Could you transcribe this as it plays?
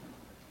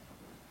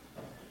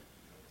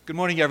Good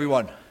morning,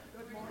 everyone.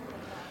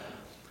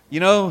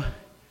 You know,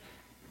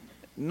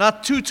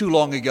 not too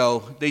long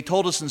ago, they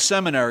told us in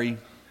seminary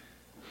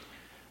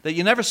that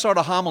you never start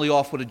a homily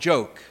off with a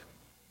joke.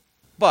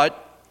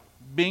 But,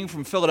 being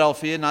from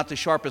Philadelphia, not the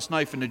sharpest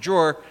knife in the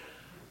drawer,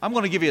 I'm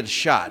going to give you a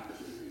shot.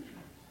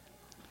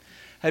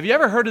 Have you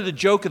ever heard of the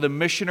joke of the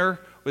missioner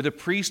or the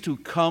priest who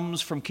comes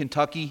from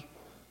Kentucky?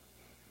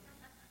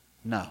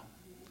 No.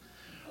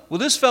 Well,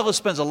 this fellow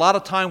spends a lot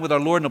of time with our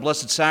Lord in the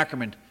Blessed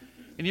Sacrament,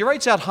 and he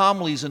writes out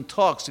homilies and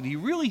talks, and he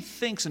really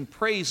thinks and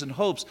prays and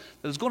hopes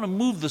that it's going to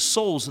move the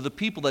souls of the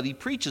people that he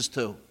preaches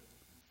to.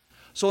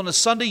 So on a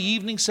Sunday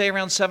evening, say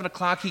around 7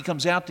 o'clock, he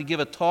comes out to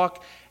give a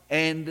talk,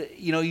 and,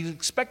 he's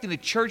expecting the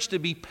church to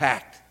be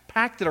packed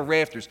to the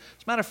rafters.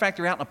 As a matter of fact,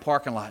 they're out in a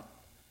parking lot.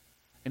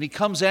 And he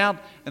comes out,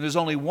 and there's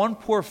only one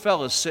poor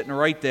fella sitting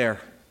right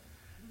there,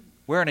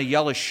 wearing a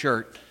yellow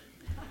shirt.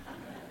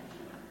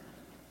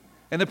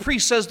 And the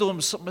priest says to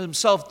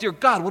himself, "Dear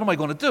God, what am I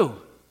going to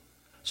do?"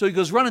 So he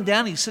goes running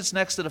down, he sits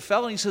next to the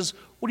fellow, and he says,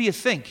 "What do you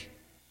think?"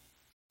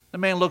 The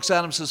man looks at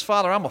him and says,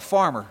 "Father, I'm a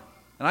farmer,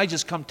 and I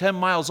just come 10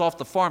 miles off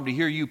the farm to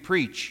hear you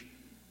preach.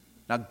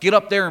 Now get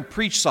up there and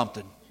preach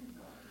something."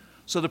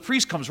 So the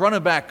priest comes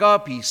running back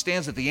up, he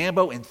stands at the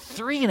ambo, and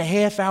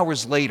 3.5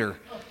 hours later,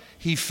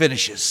 he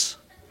finishes.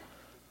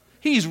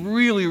 He's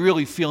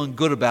really feeling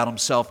good about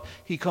himself.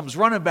 He comes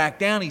running back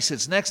down, he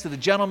sits next to the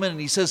gentleman,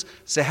 and he says,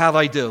 "Say, how'd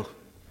I do?"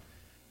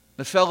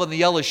 The fellow in the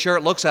yellow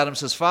shirt looks at him and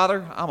says,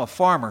 "Father, I'm a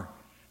farmer.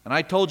 And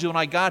I told you when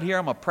I got here,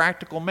 I'm a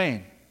practical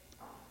man."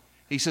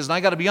 He says, "And I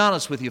got to be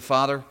honest with you,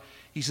 Father."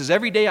 He says,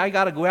 "Every day I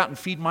got to go out and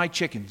feed my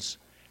chickens.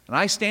 And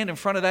I stand in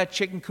front of that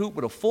chicken coop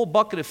with a full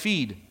bucket of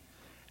feed.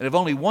 And if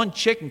only one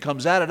chicken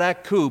comes out of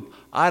that coop,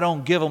 I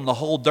don't give them the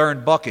whole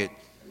darn bucket."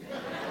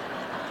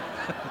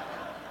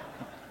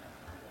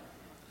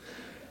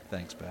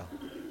 Thanks, pal.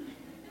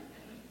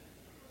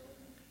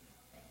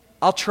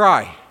 I'll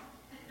try,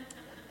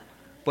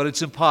 but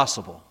it's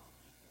impossible.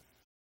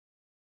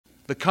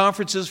 The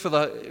conferences for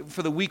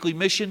the weekly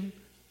mission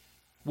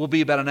will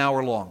be about an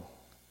hour long.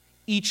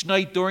 Each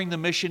night during the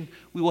mission,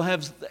 we will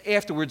have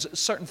afterwards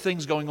certain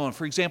things going on.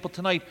 For example,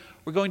 tonight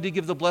we're going to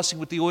give the blessing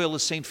with the oil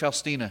of St.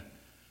 Faustina.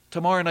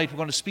 Tomorrow night we're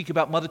going to speak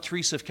about Mother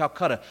Teresa of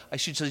Calcutta. I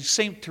should say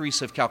St.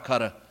 Teresa of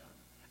Calcutta.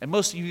 And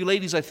most of you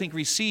ladies, I think,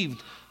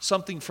 received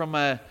something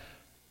from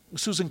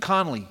Susan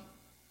Connolly,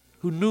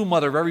 who knew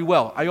Mother very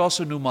well. I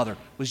also knew Mother.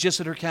 Was just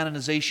at her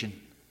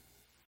canonization.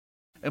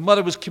 And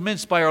Mother was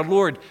convinced by our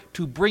Lord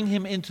to bring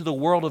him into the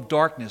world of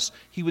darkness.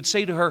 He would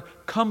say to her,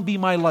 "Come be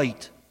my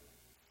light."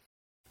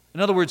 In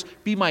other words,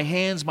 be my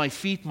hands, my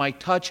feet, my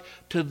touch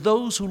to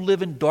those who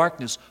live in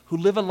darkness, who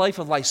live a life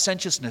of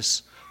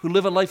licentiousness, who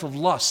live a life of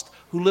lust,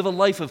 who live a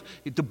life of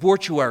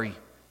debauchery.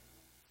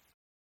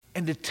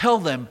 And to tell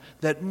them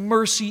that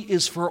mercy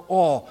is for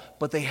all,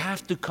 but they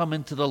have to come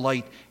into the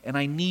light, and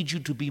I need you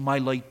to be my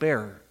light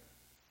bearer.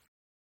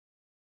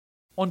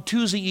 On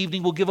Tuesday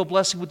evening, we'll give a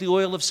blessing with the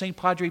oil of St.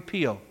 Padre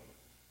Pio.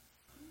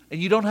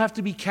 And you don't have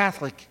to be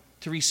Catholic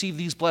to receive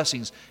these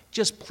blessings.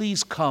 Just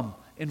please come.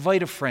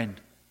 Invite a friend.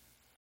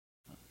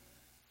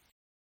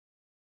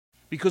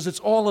 Because it's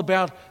all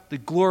about the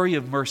glory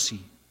of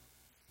mercy.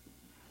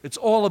 It's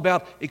all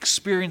about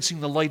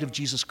experiencing the light of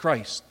Jesus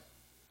Christ.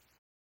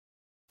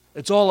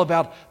 It's all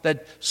about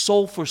that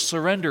soulful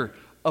surrender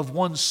of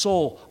one's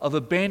soul, of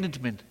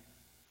abandonment,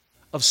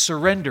 of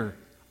surrender,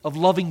 of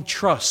loving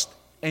trust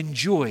and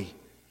joy,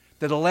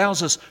 that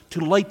allows us to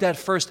light that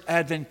first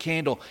Advent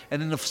candle,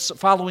 and in the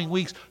following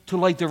weeks to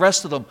light the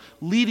rest of them,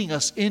 leading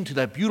us into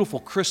that beautiful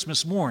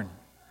Christmas morn.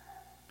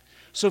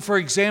 So, for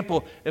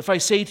example, if I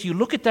say to you,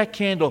 look at that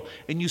candle,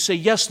 and you say,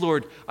 "Yes,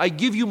 Lord, I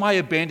give you my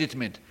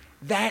abandonment,"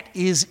 that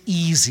is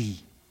easy.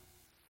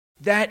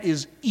 That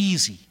is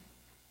easy.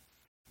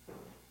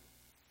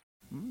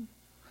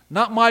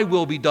 Not my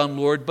will be done,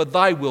 Lord, but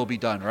thy will be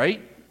done,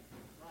 right?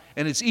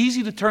 And it's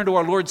easy to turn to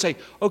our Lord and say,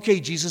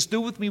 "Okay, Jesus,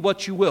 do with me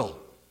what you will."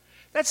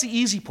 That's the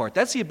easy part.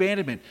 That's the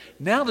abandonment.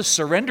 Now the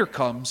surrender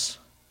comes.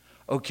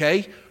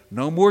 Okay,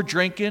 no more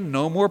drinking,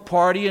 no more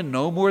partying,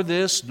 no more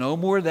this, no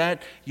more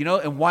that.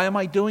 And why am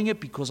I doing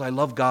it? Because I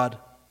love God.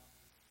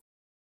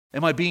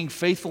 Am I being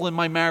faithful in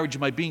my marriage?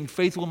 Am I being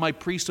faithful in my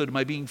priesthood? Am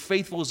I being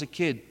faithful as a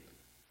kid?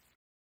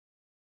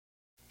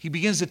 He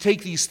begins to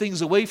take these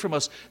things away from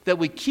us that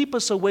would keep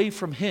us away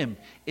from Him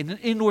in an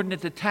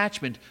inordinate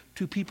attachment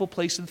to people,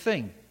 place, and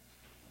thing.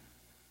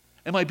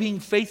 Am I being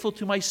faithful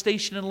to my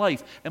station in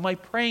life? Am I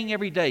praying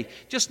every day?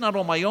 Just not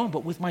on my own,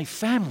 but with my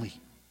family.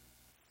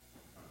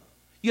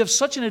 You have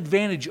such an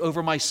advantage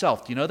over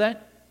myself. Do you know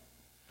that?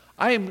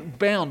 I am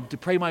bound to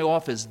pray my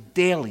office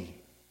daily.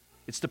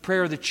 It's the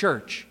prayer of the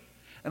church.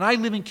 And I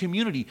live in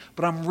community,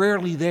 but I'm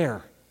rarely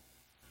there.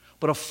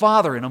 But a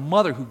father and a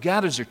mother who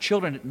gathers their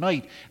children at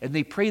night and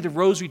they pray the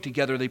rosary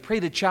together, they pray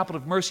the chaplet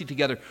of mercy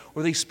together,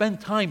 or they spend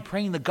time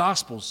praying the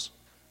Gospels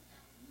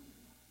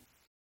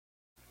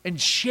and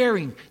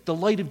sharing the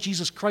light of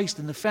Jesus Christ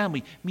in the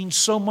family means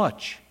so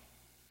much.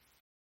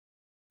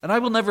 And I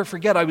will never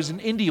forget, I was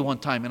in India one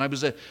time, and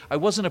I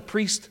wasn't a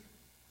priest,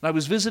 And I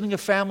was visiting a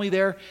family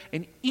there,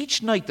 and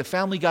each night the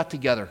family got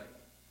together.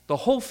 The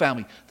whole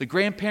family, the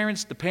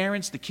grandparents, the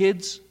parents, the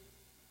kids.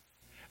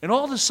 And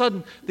all of a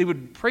sudden, they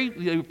would pray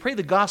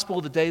the gospel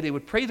of the day, they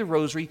would pray the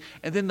rosary,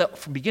 and then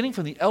beginning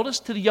from the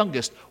eldest to the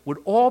youngest, would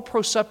all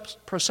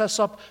process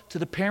up to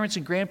the parents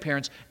and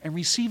grandparents and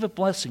receive a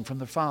blessing from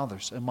their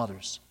fathers and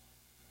mothers.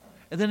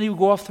 And then they would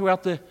go off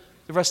throughout the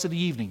rest of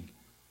the evening.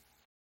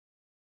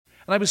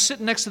 And I was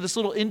sitting next to this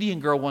little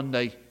Indian girl one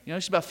day.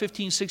 She's about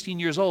 15, 16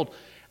 years old.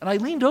 And I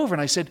leaned over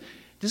and I said,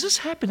 "Does this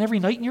happen every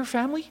night in your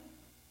family?"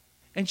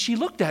 And she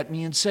looked at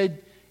me and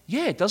said,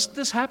 "Yeah, doesn't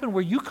this happen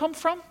where you come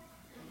from?"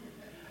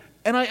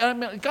 And I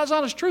mean, God's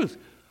honest truth.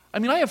 I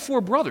mean, I have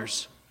 4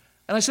 brothers.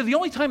 And I said, the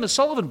only time the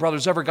Sullivan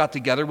brothers ever got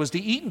together was to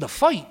eat and to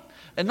fight,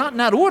 and not in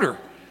that order.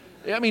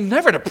 I mean,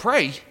 never to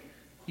pray.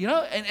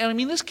 And I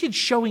mean, this kid's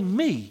showing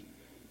me,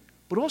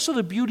 but also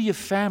the beauty of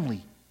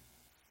family.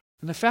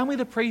 And the family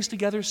that prays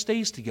together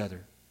stays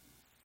together.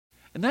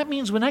 And that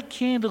means when that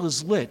candle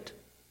is lit,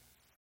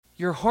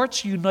 your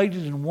heart's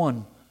united in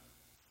one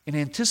in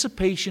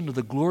anticipation of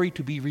the glory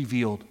to be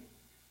revealed.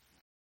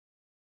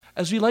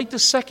 As we light the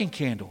second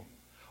candle,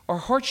 our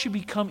hearts should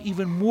become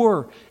even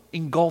more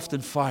engulfed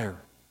in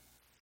fire.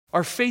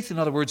 Our faith, in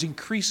other words,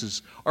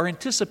 increases. Our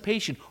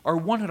anticipation, our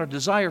want, our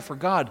desire for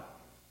God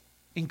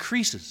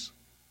increases.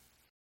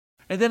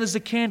 And then as the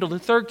candle, the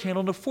third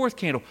candle, and the fourth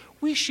candle,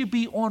 we should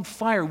be on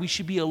fire. We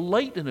should be a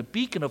light and a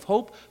beacon of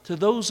hope to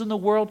those in the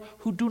world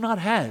who do not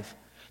have,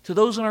 to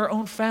those in our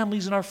own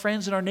families and our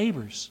friends and our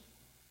neighbors,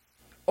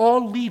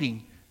 all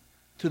leading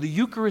to the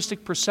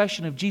Eucharistic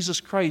procession of Jesus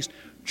Christ,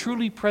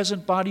 truly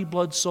present body,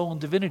 blood, soul, and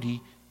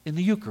divinity in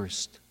the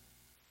Eucharist.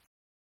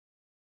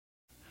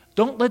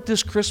 Don't let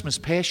this Christmas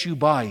pass you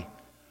by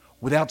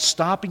without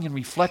stopping and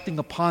reflecting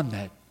upon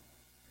that.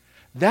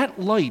 That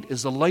light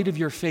is the light of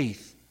your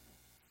faith,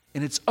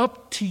 and it's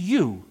up to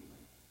you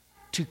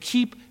to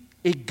keep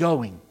it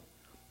going,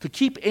 to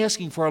keep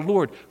asking for our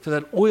Lord for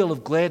that oil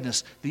of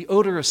gladness, the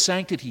odor of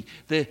sanctity,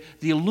 the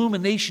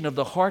illumination of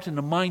the heart and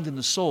the mind and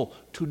the soul,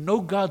 to know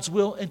God's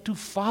will and to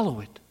follow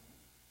it.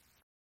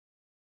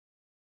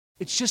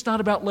 It's just not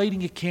about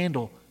lighting a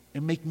candle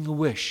and making a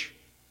wish.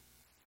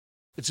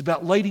 It's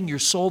about lighting your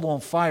soul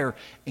on fire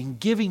and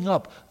giving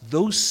up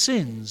those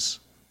sins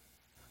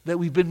that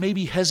we've been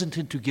maybe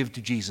hesitant to give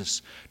to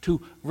Jesus,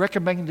 to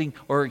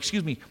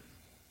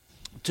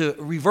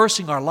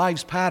reversing our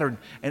lives' pattern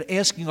and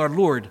asking our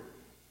Lord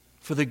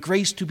for the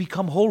grace to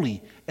become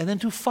holy and then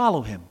to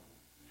follow Him,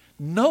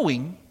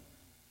 knowing,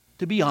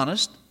 to be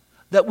honest,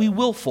 that we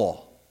will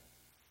fall.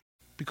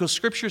 Because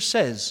Scripture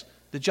says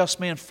the just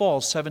man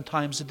falls 7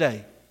 times a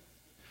day.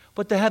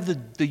 But to have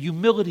the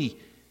humility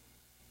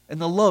and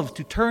the love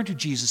to turn to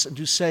Jesus and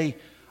to say,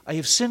 "I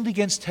have sinned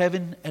against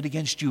heaven and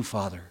against you,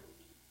 Father.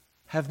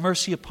 Have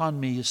mercy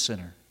upon me, a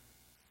sinner."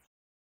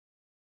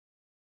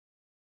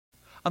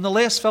 I'm the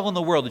last fellow in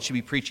the world that should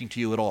be preaching to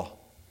you at all.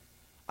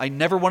 I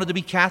never wanted to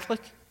be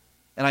Catholic,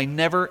 and I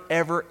never,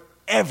 ever,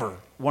 ever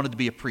wanted to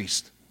be a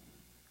priest.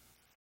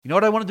 You know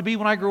what I wanted to be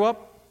when I grew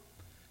up?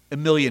 A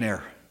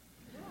millionaire.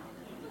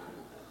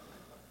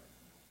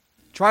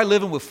 Try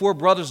living with 4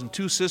 brothers and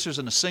 2 sisters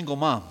and a single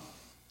mom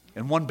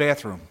in 1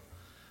 bathroom.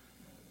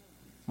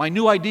 My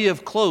new idea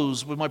of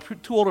clothes with my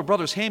 2 older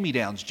brothers'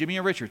 hand-me-downs, Jimmy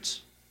and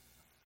Richard's.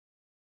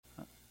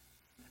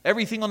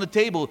 Everything on the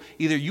table,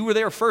 either you were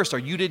there first or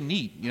you didn't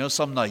eat,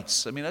 some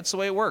nights. I mean, that's the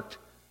way it worked.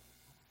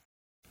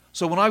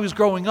 So when I was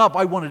growing up,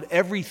 I wanted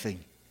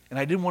everything, and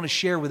I didn't want to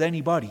share with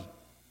anybody.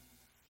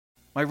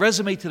 My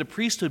resume to the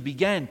priesthood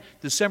began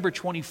December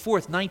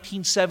 24th,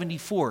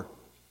 1974.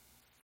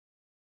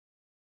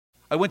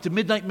 I went to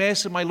midnight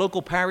mass in my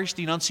local parish,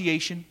 the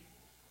Annunciation.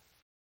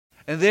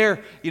 And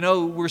there,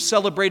 we're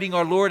celebrating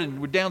our Lord,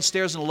 and we're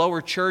downstairs in the lower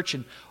church,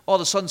 and all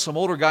of a sudden some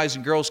older guys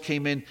and girls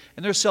came in,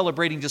 and they're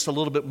celebrating just a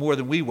little bit more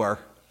than we were,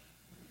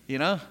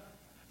 And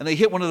they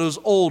hit one of those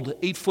old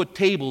 8-foot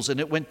tables, and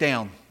it went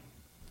down.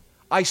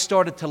 I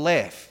started to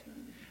laugh.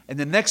 And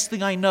the next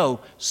thing I know,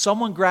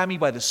 someone grabbed me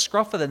by the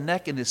scruff of the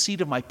neck and the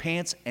seat of my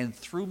pants and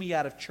threw me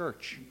out of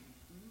church.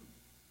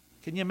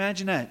 Can you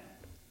imagine that?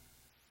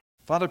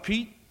 Father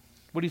Pete,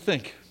 what do you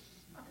think?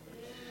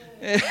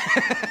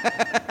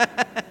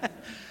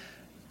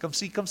 Come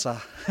see, come saw.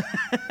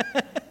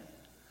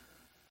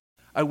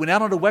 I went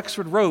out on the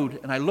Wexford Road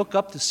and I looked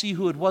up to see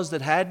who it was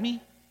that had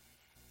me,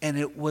 and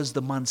it was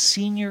the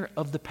Monsignor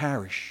of the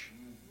parish.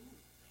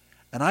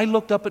 And I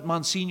looked up at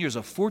Monsignor as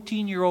a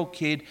 14-year-old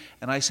kid,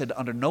 and I said,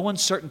 under no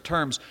uncertain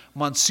terms,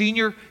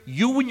 "Monsignor,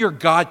 you and your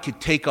God could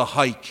take a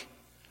hike.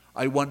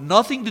 I want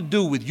nothing to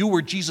do with you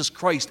or Jesus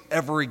Christ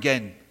ever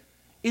again."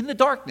 In the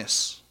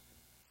darkness.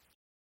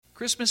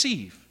 Christmas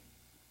Eve.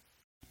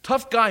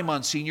 Tough guy,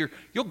 Monsignor.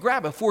 You'll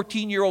grab a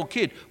 14-year-old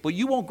kid, but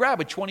you won't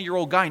grab a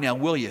 20-year-old guy now,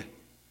 will you?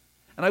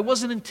 And I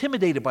wasn't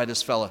intimidated by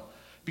this fella,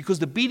 because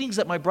the beatings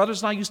that my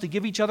brothers and I used to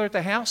give each other at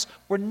the house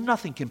were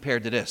nothing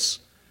compared to this.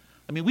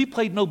 I mean, we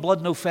played no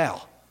blood, no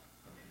foul.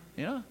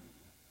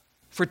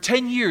 For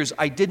 10 years,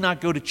 I did not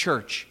go to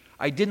church.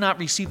 I did not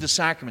receive the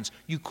sacraments.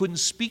 You couldn't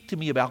speak to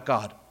me about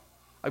God.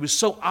 I was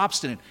so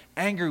obstinate,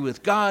 angry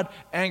with God,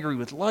 angry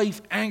with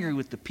life, angry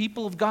with the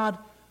people of God.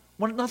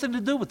 Wanted nothing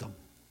to do with them.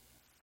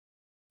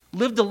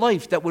 Lived a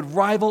life that would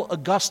rival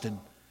Augustine.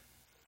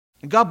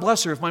 And God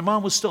bless her, if my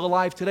mom was still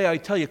alive today, I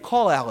tell you,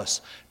 call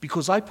Alice,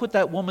 because I put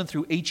that woman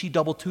through HE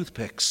double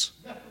toothpicks.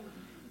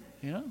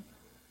 You know?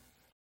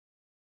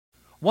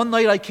 One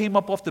night I came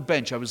up off the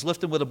bench. I was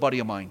lifting with a buddy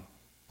of mine.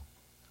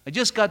 I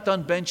just got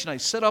done benching. I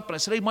sat up and I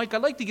said, hey, Mike,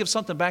 I'd like to give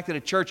something back to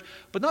the church,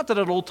 but not to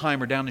that old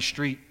timer down the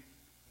street.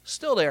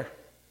 Still there.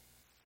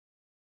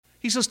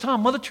 He says,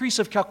 Tom, Mother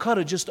Teresa of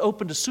Calcutta just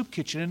opened a soup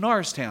kitchen in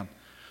Norristown.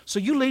 So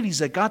you ladies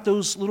that got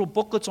those little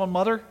booklets on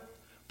Mother,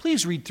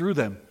 please read through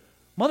them.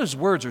 Mother's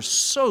words are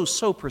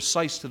so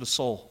precise to the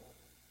soul.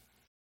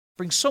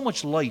 Brings so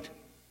much light.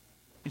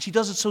 And she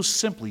does it so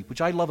simply,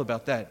 which I love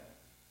about that.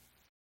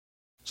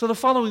 So the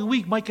following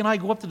week, Mike and I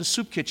go up to the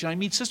soup kitchen. I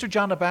meet Sister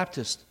John the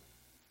Baptist,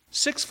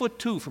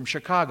 6'2" from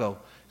Chicago,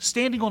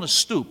 standing on a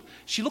stoop.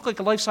 She looked like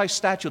a life-size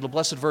statue of the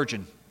Blessed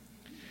Virgin.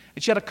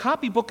 And she had a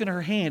copybook in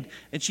her hand,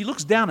 and she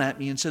looks down at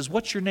me and says,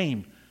 what's your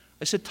name?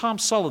 I said, Tom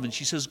Sullivan.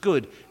 She says,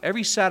 good.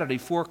 Every Saturday,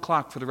 4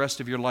 o'clock for the rest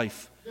of your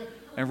life.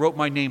 And wrote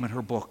my name in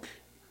her book.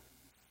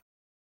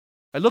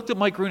 I looked at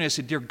Mike Rooney. I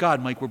said, dear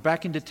God, Mike, we're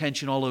back in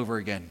detention all over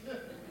again.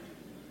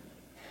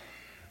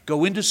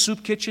 Go into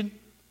soup kitchen.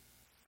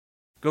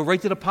 Go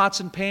right to the pots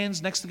and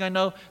pans. Next thing I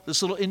know,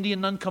 this little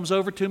Indian nun comes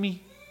over to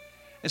me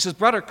and says,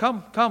 brother,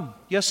 come.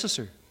 Yes,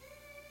 sister.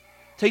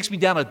 Takes me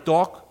down a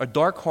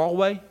dark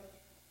hallway.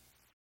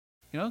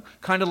 You know,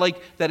 kind of like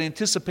that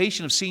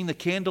anticipation of seeing the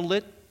candle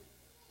lit.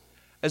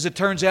 As it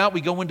turns out,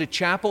 we go into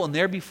chapel, and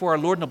there before our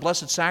Lord in the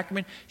Blessed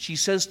Sacrament, she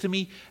says to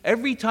me,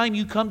 every time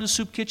you come to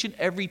soup kitchen,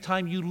 every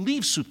time you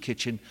leave soup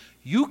kitchen,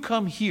 you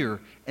come here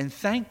and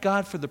thank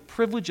God for the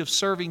privilege of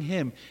serving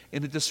Him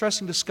in the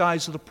distressing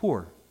disguise of the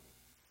poor.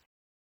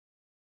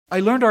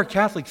 I learned our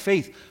Catholic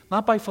faith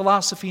not by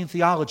philosophy and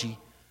theology.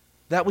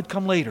 That would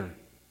come later.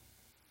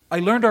 I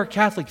learned our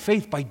Catholic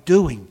faith by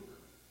doing,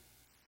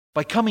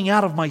 by coming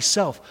out of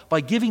myself,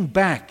 by giving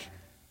back.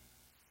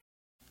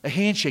 A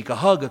handshake, a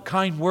hug, a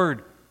kind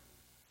word,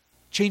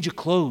 change of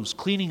clothes,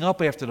 cleaning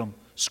up after them,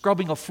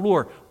 scrubbing a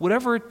floor,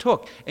 whatever it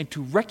took. And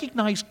to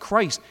recognize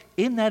Christ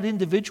in that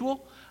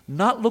individual,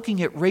 not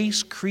looking at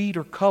race, creed,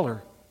 or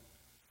color,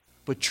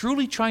 but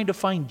truly trying to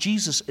find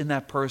Jesus in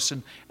that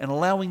person and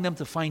allowing them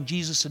to find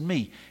Jesus in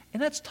me.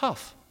 And that's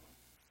tough.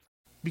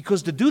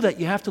 Because to do that,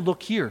 you have to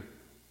look here.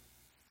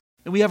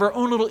 And we have our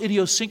own little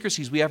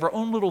idiosyncrasies, we have our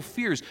own little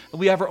fears, and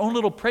we have our own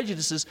little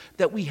prejudices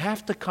that we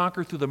have to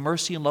conquer through the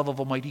mercy and love of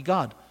Almighty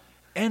God,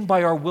 and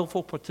by our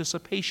willful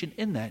participation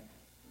in that.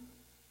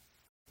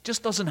 It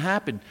just doesn't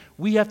happen.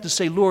 We have to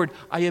say, Lord,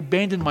 I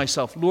abandon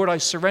myself. Lord, I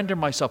surrender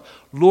myself.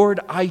 Lord,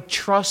 I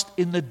trust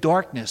in the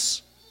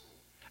darkness.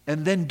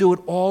 And then do it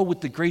all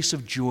with the grace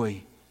of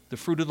joy, the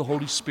fruit of the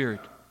Holy Spirit.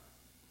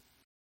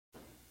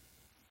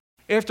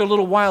 After a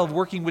little while of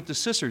working with the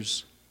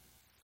sisters,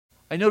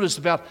 I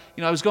noticed I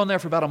was going there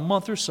for about a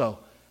month or so.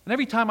 And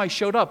every time I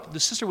showed up, the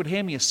sister would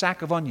hand me a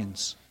sack of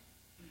onions.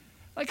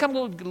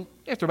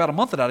 After about a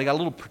month of that, I got a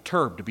little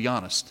perturbed, to be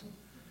honest.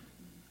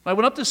 I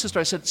went up to the sister,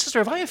 I said, Sister,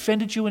 have I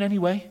offended you in any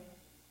way?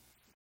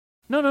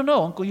 No,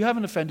 Uncle, you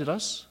haven't offended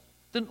us.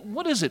 Then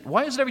what is it?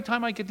 Why is it every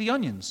time I get the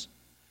onions?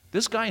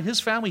 This guy and his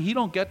family, he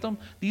don't get them.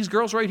 These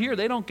girls right here,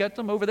 they don't get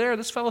them. Over there,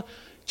 this fellow,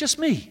 just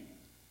me.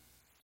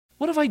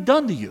 What have I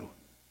done to you?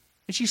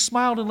 And she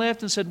smiled and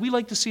laughed and said, we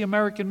like to see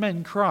American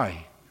men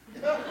cry.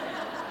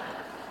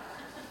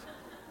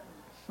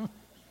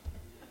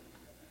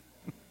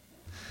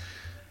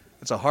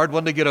 It's a hard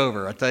one to get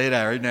over, I'll tell you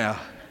that right now.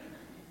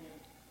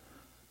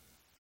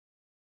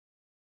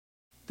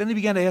 Then they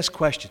began to ask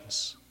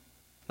questions,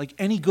 like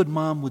any good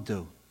mom would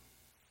do.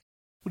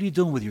 What are you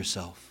doing with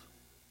yourself?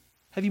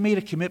 Have you made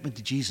a commitment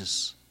to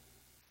Jesus?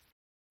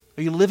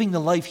 Are you living the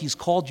life He's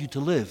called you to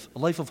live, a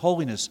life of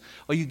holiness?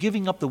 Are you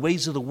giving up the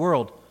ways of the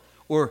world?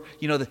 Or,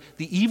 the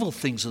evil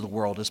things of the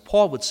world, as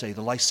Paul would say,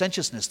 the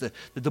licentiousness, the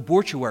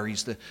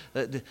debaucheries,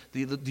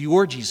 the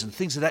orgies and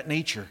things of that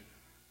nature.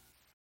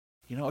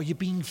 Are you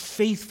being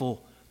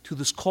faithful to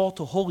this call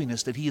to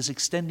holiness that He is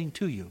extending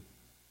to you?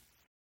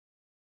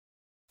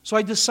 So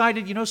I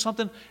decided,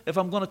 something, if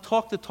I'm going to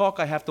talk the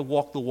talk, I have to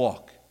walk the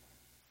walk.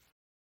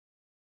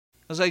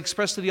 As I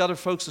expressed to the other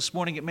folks this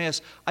morning at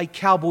Mass, I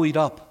cowboyed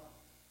up.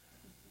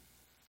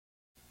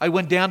 I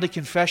went down to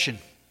confession.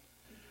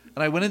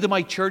 And I went into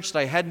my church that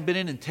I hadn't been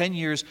in 10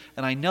 years,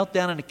 and I knelt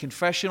down in a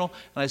confessional,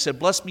 and I said,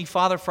 bless me,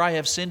 Father, for I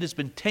have sinned. It's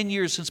been 10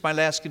 years since my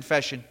last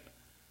confession.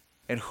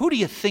 And who do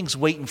you think's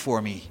waiting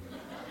for me?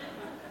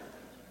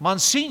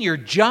 Monsignor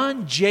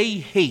John J.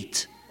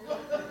 Haight.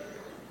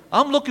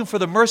 I'm looking for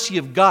the mercy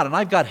of God, and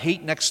I've got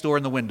Haight next door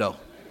in the window.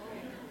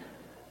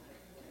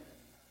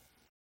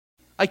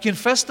 I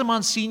confessed to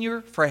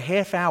Monsignor for a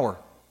half hour.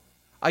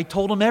 I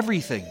told him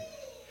everything.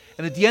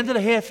 And at the end of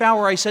the half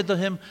hour, I said to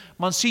him,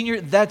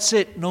 Monsignor, that's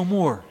it, no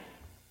more.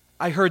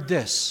 I heard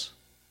this.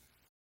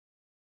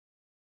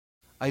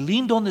 I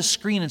leaned on the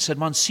screen and said,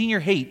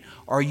 Monsignor Haight,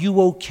 are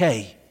you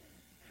okay?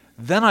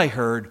 Then I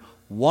heard,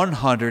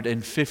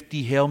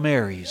 150 Hail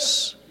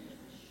Marys.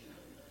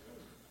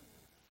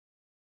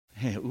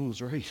 Yeah, ooh,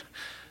 was right.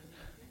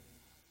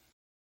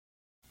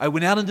 I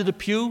went out into the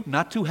pew,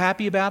 not too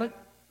happy about it,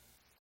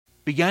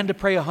 began to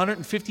pray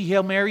 150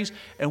 Hail Marys,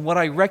 and what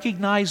I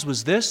recognized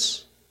was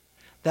this: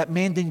 that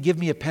man didn't give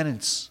me a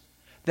penance.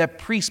 That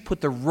priest put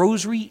the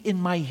rosary in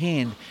my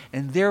hand,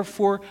 and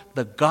therefore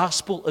the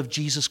gospel of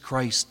Jesus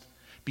Christ,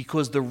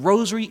 because the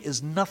rosary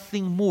is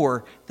nothing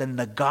more than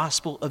the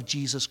gospel of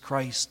Jesus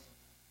Christ.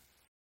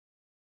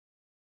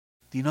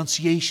 The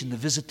Annunciation, the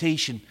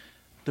Visitation,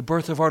 the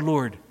birth of our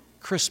Lord,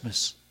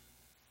 Christmas,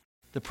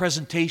 the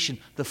presentation,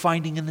 the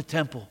finding in the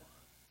temple,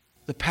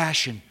 the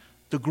Passion,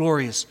 the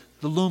glorious,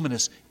 the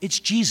luminous. It's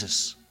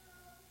Jesus.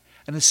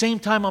 And at the same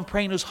time I'm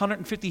praying those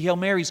 150 Hail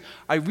Marys,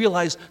 I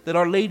realize that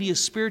Our Lady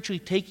is spiritually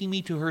taking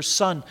me to her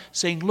Son,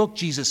 saying, look,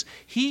 Jesus,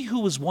 he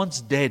who was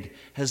once dead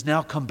has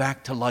now come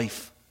back to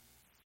life.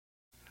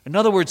 In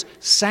other words,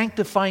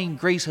 sanctifying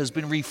grace has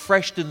been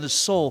refreshed in the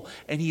soul,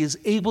 and he is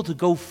able to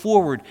go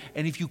forward.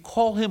 And if you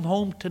call him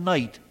home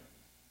tonight,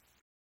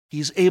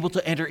 he is able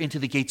to enter into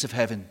the gates of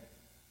heaven.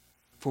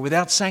 For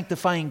without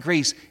sanctifying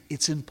grace,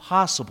 it's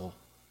impossible.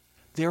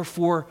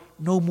 Therefore,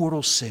 no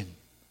mortal sin.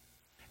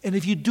 And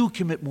if you do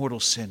commit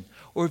mortal sin,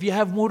 or if you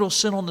have mortal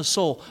sin on the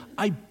soul,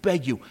 I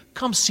beg you,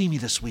 come see me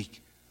this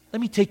week. Let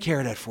me take care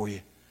of that for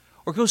you.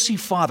 Or go see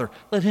Father.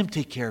 Let him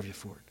take care of you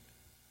for it.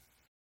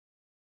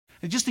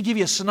 And just to give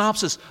you a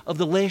synopsis of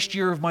the last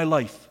year of my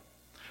life,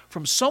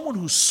 from someone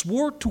who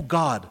swore to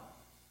God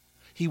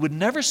he would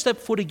never step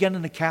foot again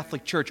in the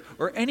Catholic Church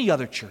or any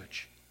other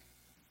church,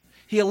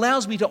 he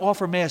allows me to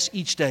offer Mass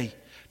each day,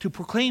 to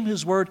proclaim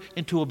his word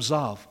and to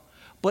absolve.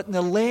 But in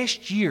the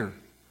last year,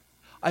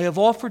 I have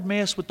offered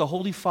Mass with the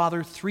Holy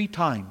Father 3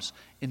 times,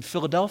 in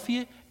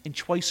Philadelphia and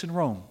twice in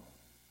Rome.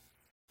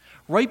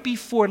 Right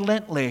before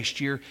Lent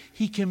last year,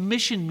 he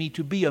commissioned me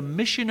to be a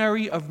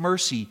missionary of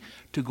mercy,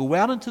 to go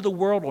out into the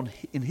world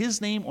in his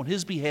name, on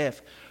his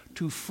behalf,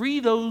 to free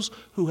those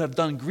who have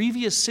done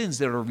grievous sins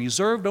that are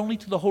reserved only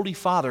to the Holy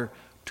Father,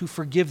 to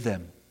forgive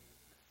them.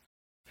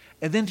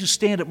 And then to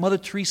stand at Mother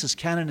Teresa's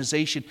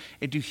canonization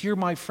and to hear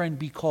my friend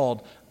be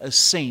called a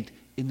saint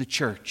in the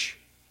church.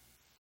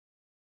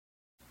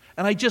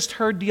 And I just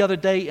heard the other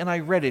day, and I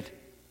read it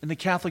in the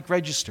Catholic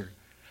Register,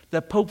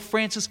 that Pope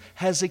Francis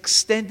has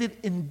extended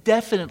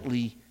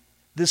indefinitely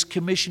this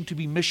commission to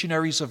be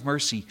missionaries of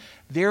mercy.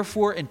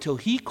 Therefore, until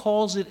he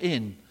calls it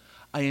in,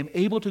 I am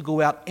able to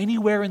go out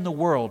anywhere in the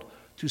world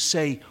to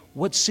say,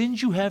 what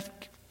sins you have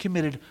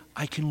committed,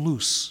 I can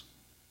loose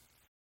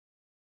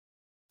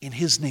in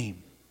his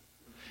name.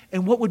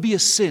 And what would be a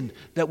sin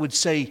that would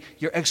say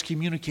you're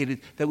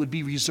excommunicated, that would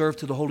be reserved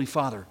to the Holy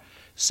Father?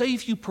 Say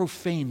if you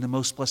profane the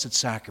most blessed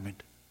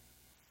sacrament,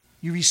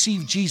 you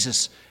received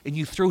Jesus and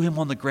you threw him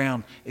on the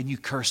ground and you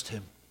cursed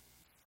him.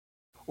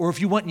 Or if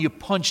you went and you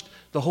punched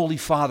the Holy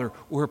Father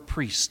or a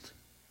priest.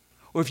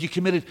 Or if you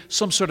committed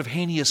some sort of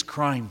heinous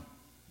crime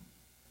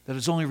that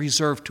is only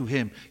reserved to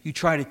him, you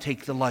try to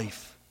take the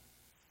life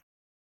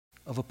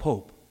of a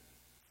pope,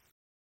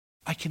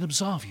 I can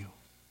absolve you.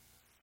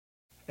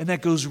 And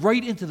that goes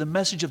right into the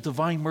message of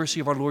divine mercy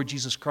of our Lord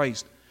Jesus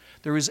Christ.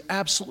 There is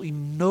absolutely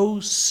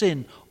no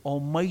sin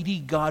Almighty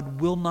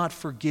God will not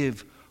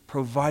forgive,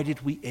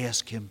 provided we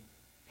ask him.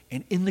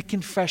 And in the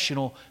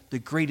confessional, the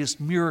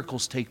greatest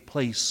miracles take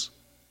place.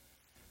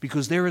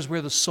 Because there is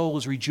where the soul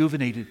is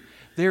rejuvenated.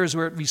 There is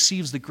where it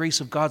receives the grace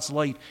of God's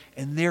light.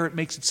 And there it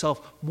makes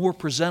itself more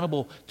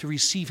presentable to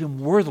receive him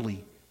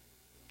worthily,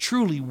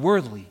 truly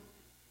worthily,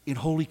 in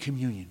Holy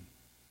Communion.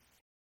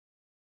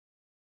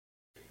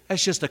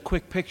 That's just a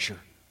quick picture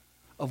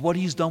of what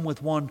he's done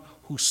with one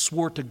who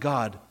swore to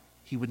God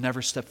he would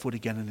never step foot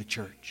again in the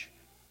church.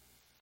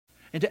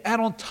 And to add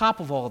on top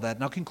of all that,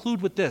 and I'll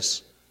conclude with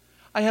this.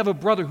 I have a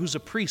brother who's a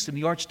priest in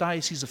the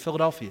Archdiocese of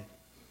Philadelphia.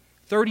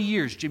 30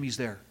 years Jimmy's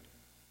there.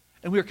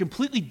 And we are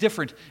completely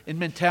different in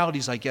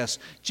mentalities, I guess.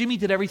 Jimmy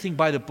did everything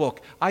by the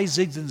book. I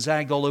zigged and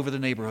zagged all over the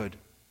neighborhood.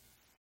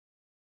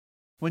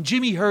 When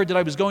Jimmy heard that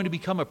I was going to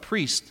become a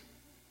priest,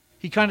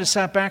 he kind of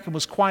sat back and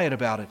was quiet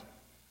about it.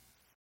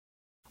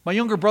 My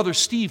younger brother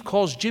Steve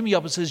calls Jimmy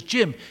up and says,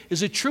 Jim,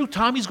 is it true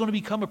Tommy's going to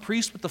become a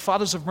priest with the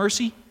Fathers of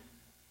Mercy?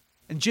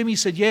 And Jimmy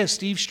said, yeah,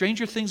 Steve,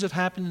 stranger things have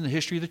happened in the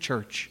history of the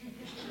church.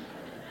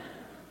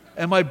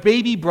 And my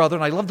baby brother,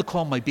 and I love to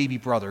call him my baby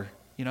brother,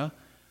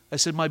 I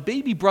said, my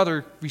baby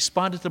brother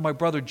responded to my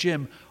brother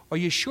Jim, are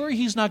you sure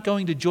he's not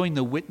going to join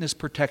the witness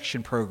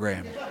protection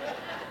program?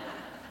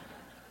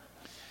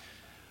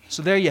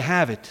 So there you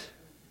have it.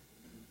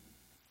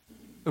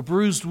 A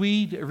bruised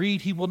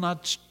reed he will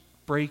not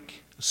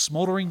break. A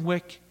smoldering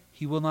wick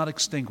he will not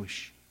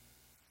extinguish.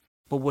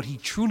 But what he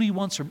truly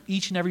wants from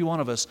each and every one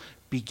of us,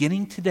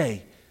 beginning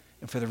today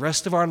and for the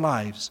rest of our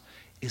lives,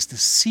 is to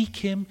seek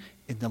him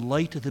in the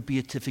light of the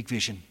beatific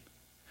vision.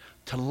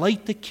 To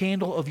light the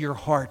candle of your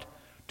heart,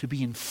 to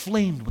be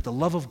inflamed with the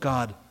love of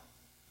God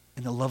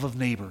and the love of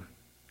neighbor,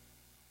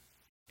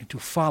 and to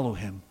follow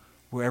him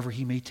wherever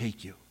he may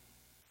take you.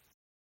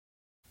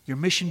 Your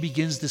mission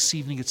begins this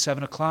evening at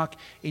 7 o'clock,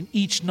 and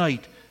each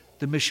night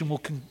the mission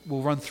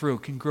will run through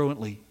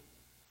congruently.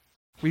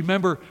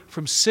 Remember,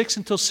 from 6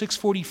 until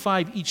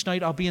 6:45 each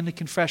night, I'll be in the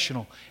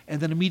confessional,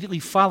 and then immediately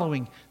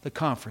following the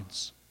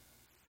conference.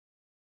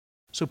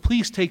 So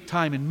please take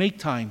time and make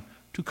time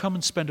to come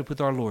and spend it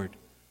with our Lord.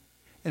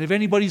 And if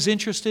anybody's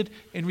interested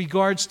in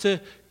regards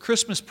to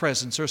Christmas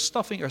presents or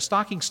stuffing or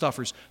stocking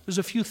stuffers, there's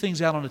a few things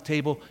out on the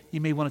table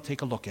you may want to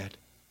take a look at.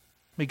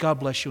 May God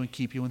bless you and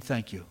keep you, and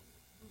thank you.